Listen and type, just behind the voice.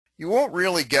You won't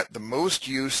really get the most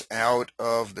use out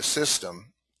of the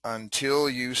system until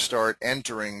you start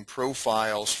entering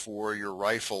profiles for your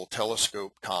rifle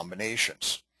telescope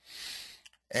combinations.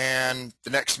 And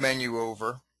the next menu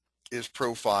over is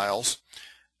profiles.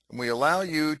 And we allow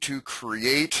you to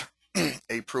create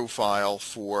a profile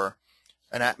for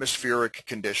an atmospheric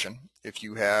condition if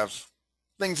you have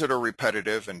things that are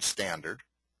repetitive and standard.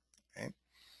 Okay.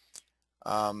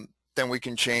 Then we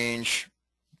can change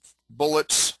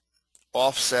bullets,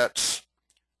 offsets,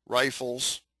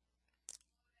 rifles.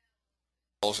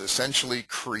 Essentially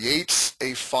creates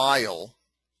a file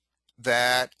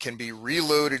that can be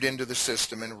reloaded into the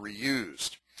system and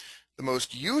reused. The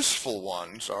most useful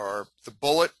ones are the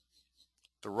bullet,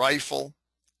 the rifle,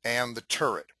 and the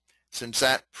turret, since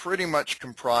that pretty much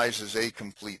comprises a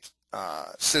complete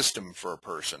system for a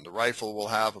person. The rifle will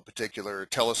have a particular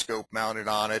telescope mounted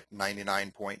on it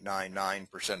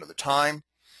 99.99% of the time.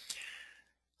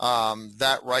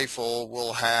 That rifle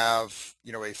will have,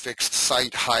 a fixed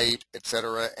sight height,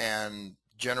 etc., and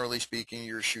generally speaking,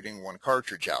 you're shooting one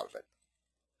cartridge out of it.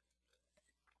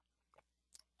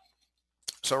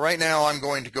 So right now I'm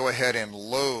going to go ahead and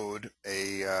load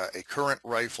a current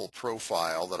rifle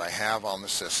profile that I have on the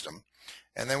system,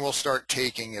 and then we'll start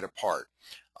taking it apart.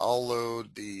 I'll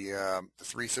load the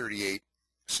 338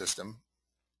 system.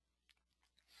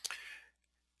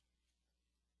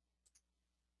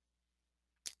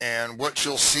 And what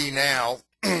you'll see now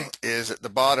is at the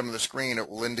bottom of the screen it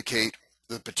will indicate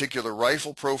the particular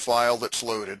rifle profile that's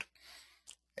loaded,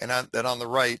 and then on the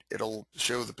right it'll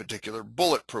show the particular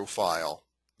bullet profile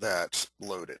that's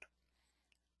loaded.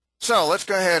 So let's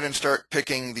go ahead and start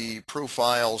picking the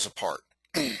profiles apart.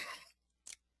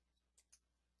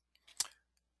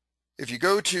 If you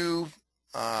go to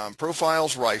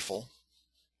Profiles Rifle,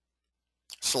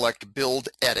 select Build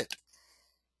Edit.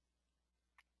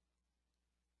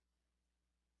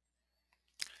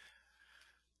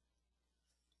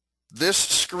 This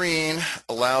screen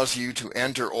allows you to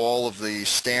enter all of the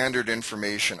standard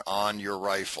information on your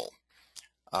rifle.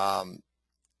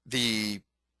 The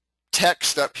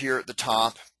text up here at the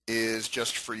top is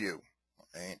just for you.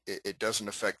 Right? It doesn't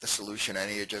affect the solution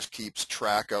any. It just keeps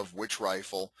track of which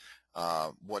rifle,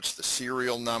 what's the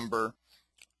serial number,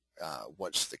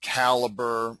 what's the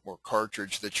caliber or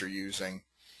cartridge that you're using.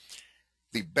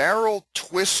 The barrel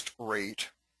twist rate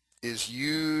is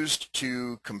used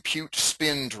to compute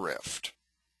spin drift.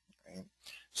 Okay?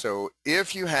 So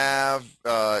if you have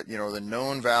the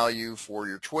known value for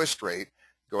your twist rate,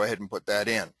 go ahead and put that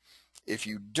in. If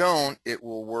you don't, it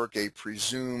will work a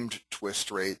presumed twist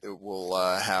rate that we'll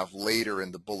have later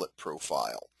in the bullet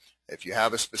profile. If you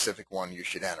have a specific one, you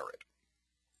should enter it.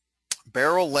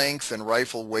 Barrel length and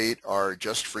rifle weight are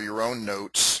just for your own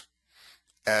notes,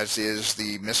 as is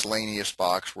the miscellaneous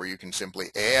box where you can simply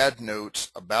add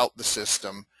notes about the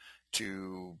system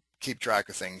to keep track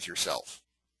of things yourself.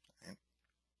 Okay.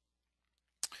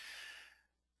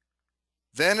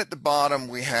 Then at the bottom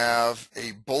we have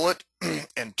a bullet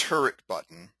and turret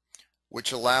button,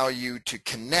 which allow you to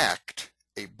connect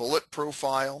a bullet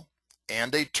profile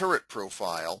and a turret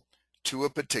profile to a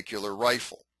particular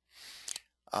rifle.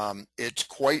 It's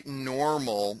quite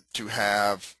normal to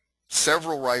have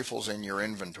several rifles in your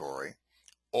inventory,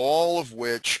 all of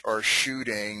which are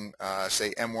shooting,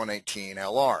 say, M118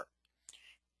 LR.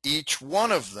 Each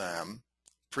one of them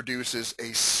produces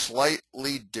a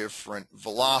slightly different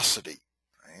velocity.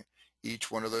 Right?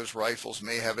 Each one of those rifles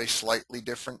may have a slightly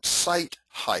different sight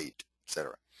height,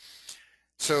 etc.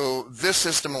 So this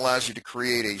system allows you to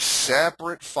create a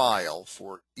separate file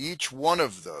for each one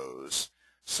of those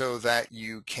so that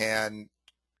you can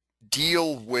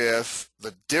deal with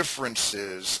the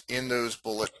differences in those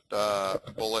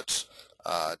bullets,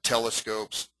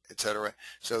 telescopes, etc.,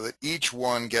 so that each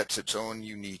one gets its own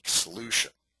unique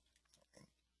solution.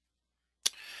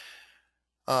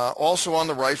 Also on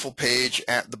the rifle page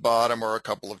at the bottom are a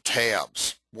couple of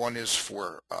tabs. One is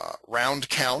for round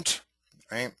count,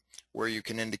 right, where you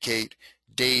can indicate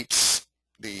dates,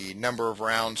 the number of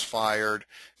rounds fired.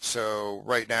 So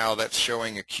right now that's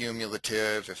showing a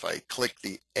cumulative. If I click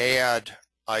the add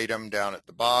item down at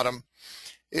the bottom,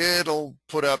 it'll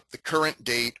put up the current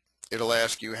date. It'll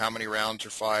ask you how many rounds are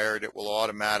fired. It will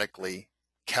automatically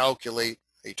calculate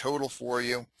a total for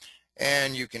you,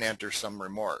 and you can enter some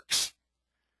remarks.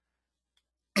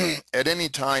 At any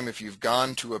time, if you've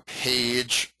gone to a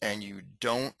page and you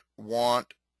don't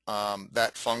want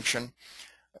that function,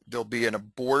 there'll be an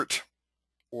abort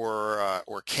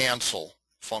or cancel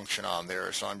function on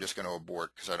there, so I'm just going to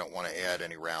abort because I don't want to add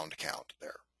any round count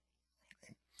there.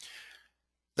 Okay.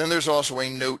 Then there's also a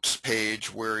notes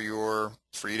page where you're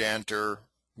free to enter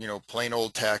plain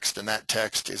old text, and that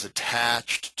text is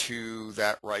attached to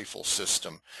that rifle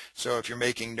system. So if you're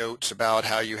making notes about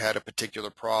how you had a particular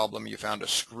problem, you found a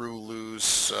screw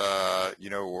loose,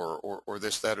 or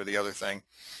this, that, or the other thing,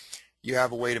 you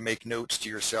have a way to make notes to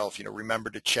yourself. Remember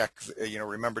to check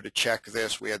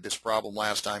this. We had this problem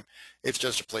last time. It's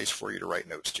just a place for you to write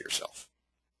notes to yourself.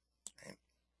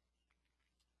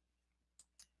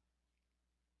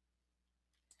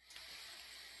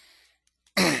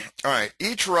 All right,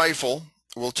 each rifle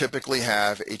will typically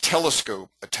have a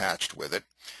telescope attached with it,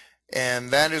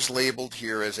 and that is labeled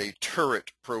here as a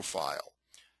turret profile.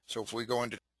 So if we go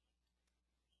into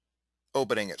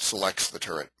opening, it selects the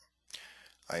turret.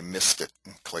 I missed it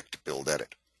and clicked Build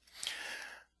Edit.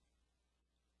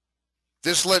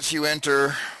 This lets you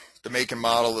enter the make and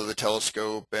model of the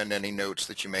telescope and any notes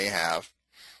that you may have.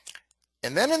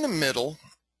 And then in the middle,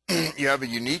 you have a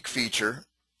unique feature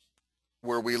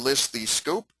where we list the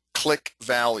scope click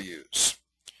values.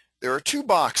 There are two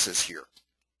boxes here.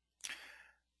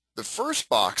 The first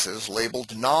boxes,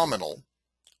 labeled nominal,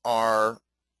 are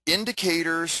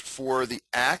indicators for the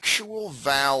actual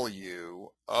value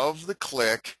of the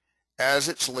click as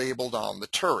it's labeled on the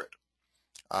turret.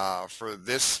 For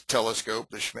this telescope,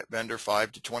 the Schmidt-Bender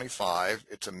 5-25,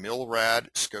 it's a mil-rad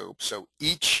scope, so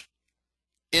each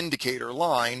indicator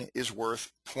line is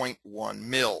worth 0.1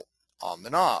 mil on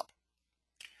the knob.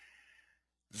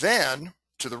 Then,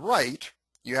 to the right,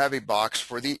 you have a box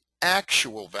for the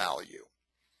actual value.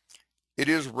 It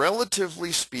is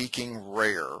relatively speaking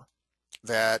rare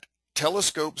that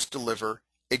telescopes deliver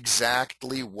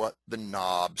exactly what the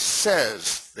knob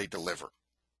says they deliver.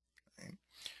 Okay.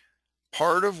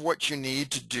 Part of what you need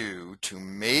to do to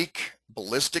make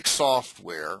ballistic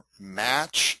software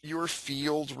match your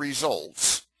field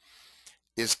results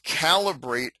is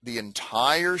calibrate the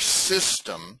entire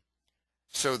system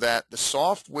so that the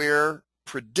software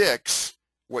predicts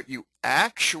what you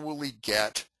actually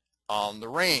get on the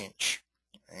range.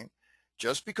 Okay?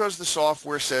 Just because the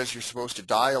software says you're supposed to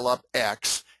dial up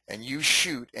X and you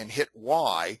shoot and hit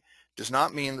Y does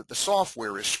not mean that the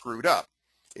software is screwed up.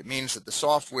 It means that the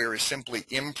software is simply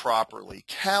improperly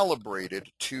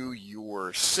calibrated to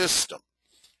your system.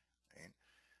 Okay?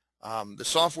 The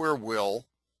software will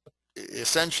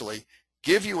essentially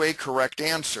give you a correct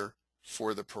answer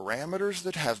for the parameters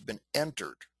that have been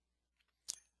entered.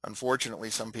 Unfortunately,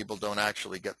 some people don't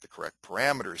actually get the correct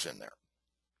parameters in there.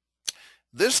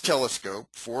 This telescope,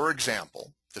 for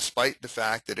example, despite the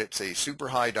fact that it's a super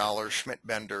high dollar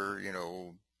Schmidt-Bender,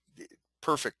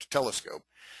 perfect telescope,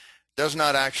 does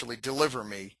not actually deliver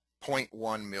me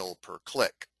 0.1 mil per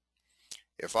click.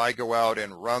 If I go out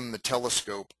and run the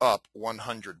telescope up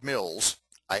 100 mils,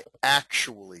 I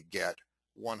actually get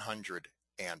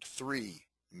 103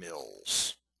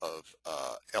 mils of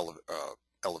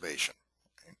elevation.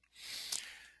 Okay.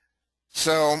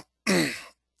 So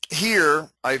here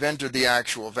I've entered the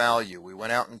actual value. We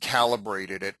went out and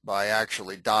calibrated it by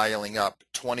actually dialing up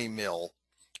 20 mil,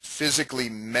 physically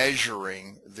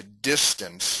measuring the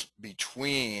distance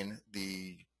between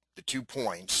the 2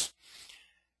 points.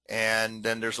 And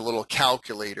then there's a little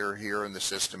calculator here in the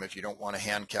system. If you don't want to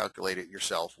hand calculate it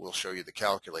yourself, we'll show you the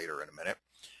calculator in a minute.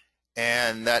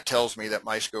 And that tells me that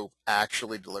my scope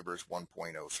actually delivers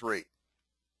 1.03.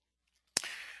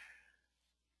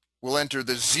 We'll enter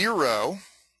the zero.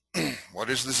 What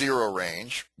is the zero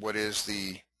range? What is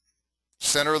the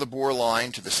center of the bore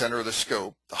line to the center of the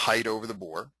scope, the height over the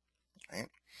bore? Right?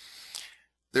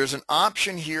 There's an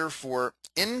option here for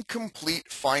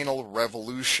incomplete final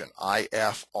revolution,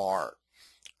 IFR.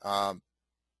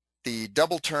 The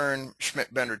double turn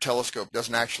Schmidt-Bender telescope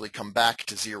doesn't actually come back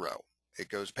to zero. It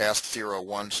goes past zero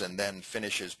once and then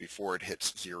finishes before it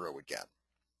hits zero again.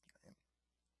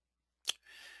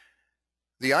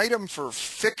 The item for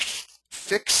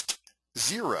fixed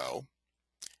zero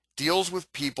deals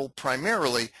with people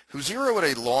primarily who zero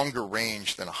at a longer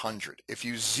range than 100. If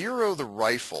you zero the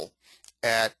rifle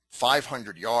at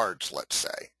 500 yards, let's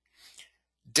say,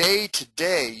 day to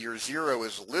day your zero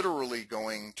is literally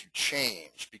going to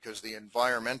change because the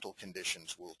environmental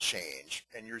conditions will change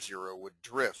and your zero would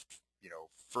drift,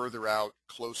 further out,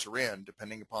 closer in,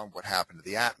 depending upon what happened to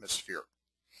the atmosphere.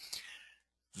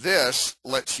 This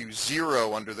lets you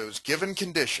zero under those given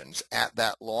conditions at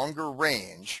that longer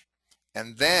range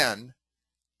and then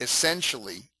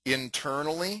essentially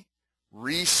internally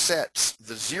resets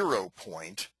the 0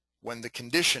 point when the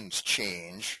conditions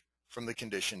change from the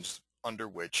conditions under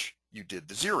which you did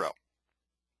the zero.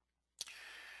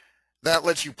 That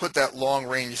lets you put that long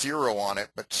range 0 on it,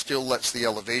 but still lets the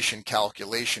elevation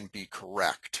calculation be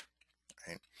correct.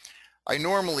 Right? I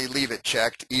normally leave it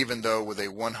checked, even though with a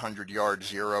 100-yard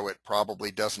zero, it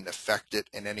probably doesn't affect it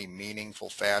in any meaningful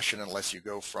fashion unless you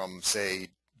go from, say,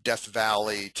 Death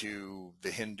Valley to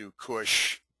the Hindu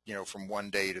Kush, you know, from one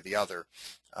day to the other.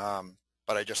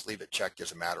 But I just leave it checked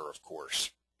as a matter of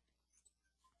course.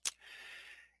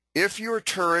 If your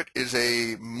turret is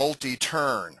a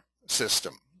multi-turn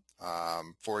system,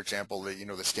 for example,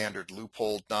 the standard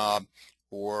loophole knob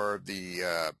or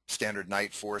the standard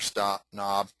night force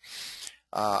knob,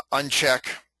 uncheck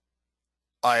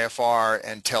IFR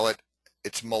and tell it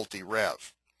it's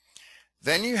multi-rev.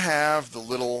 Then you have the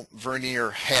little vernier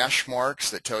hash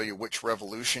marks that tell you which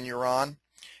revolution you're on.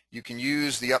 You can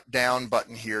use the up-down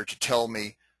button here to tell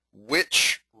me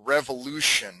which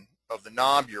revolution of the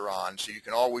knob you're on, so you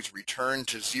can always return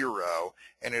to 0,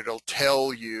 and it'll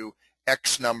tell you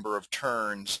X number of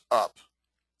turns up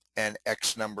and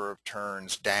X number of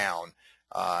turns down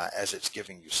as it's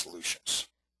giving you solutions.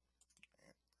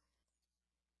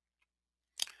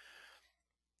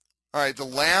 All right, the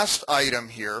last item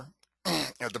here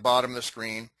at the bottom of the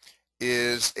screen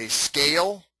is a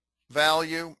scale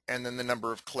value and then the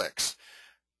number of clicks.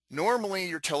 Normally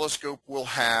your telescope will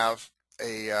have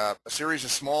a series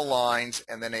of small lines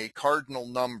and then a cardinal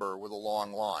number with a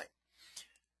long line.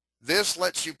 This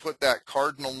lets you put that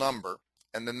cardinal number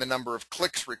and then the number of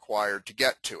clicks required to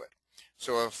get to it.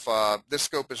 So if this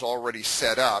scope is already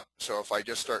set up, so if I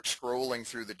just start scrolling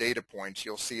through the data points,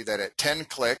 you'll see that at 10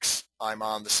 clicks, I'm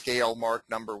on the scale mark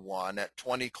number 1. At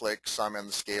 20 clicks, I'm on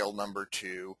the scale number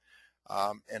 2,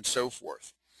 and so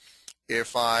forth.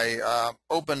 If I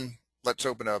let's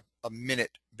open a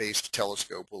minute-based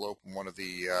telescope. We'll open one of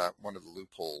the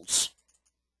loopholes.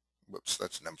 Whoops,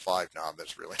 that's an M5 knob.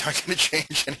 That's really not going to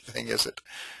change anything, is it?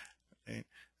 Okay.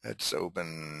 Let's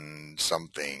open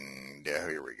something. Yeah,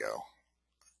 here we go.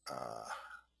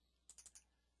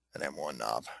 An M1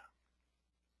 knob.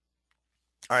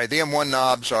 All right, the M1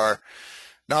 knobs are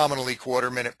nominally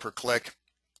quarter minute per click.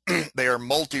 They are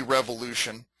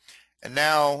multi-revolution. And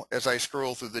now, as I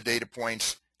scroll through the data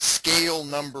points, scale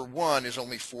number 1 is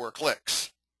only 4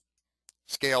 clicks.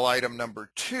 Scale item number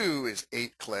 2 is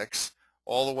 8 clicks,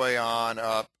 all the way on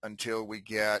up until we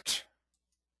get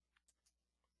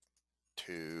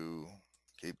to,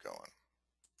 keep going.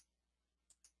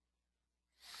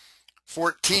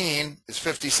 14 is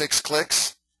 56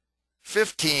 clicks.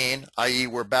 15, i.e.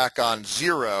 we're back on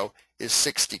 0, is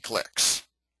 60 clicks.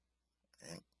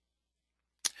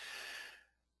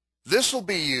 This will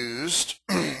be used,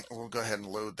 we'll go ahead and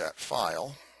load that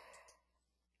file.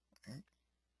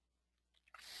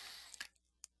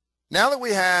 Now that we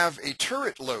have a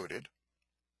turret loaded,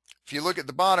 if you look at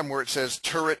the bottom where it says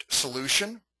turret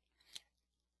solution,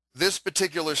 this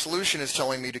particular solution is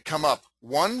telling me to come up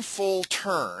 1 full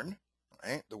turn,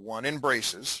 right, the 1 in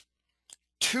braces,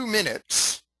 2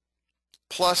 minutes,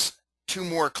 plus 2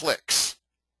 more clicks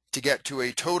to get to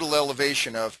a total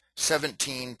elevation of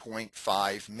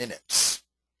 17.5 minutes.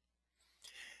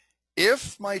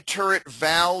 If my turret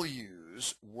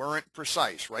values weren't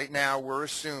precise, right now we're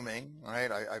assuming,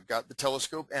 right, I've got the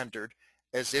telescope entered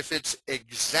as if it's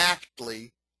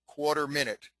exactly quarter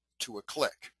minute to a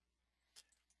click.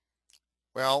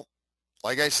 Well,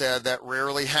 like I said, that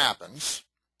rarely happens.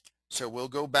 So we'll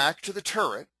go back to the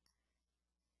turret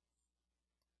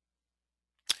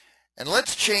and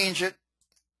let's change it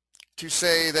to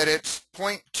say that it's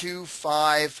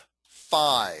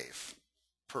 0.255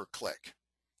 per click.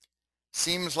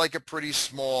 Seems like a pretty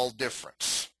small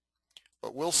difference,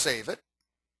 but we'll save it.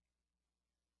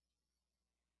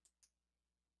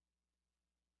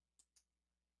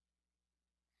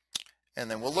 And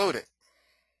then we'll load it.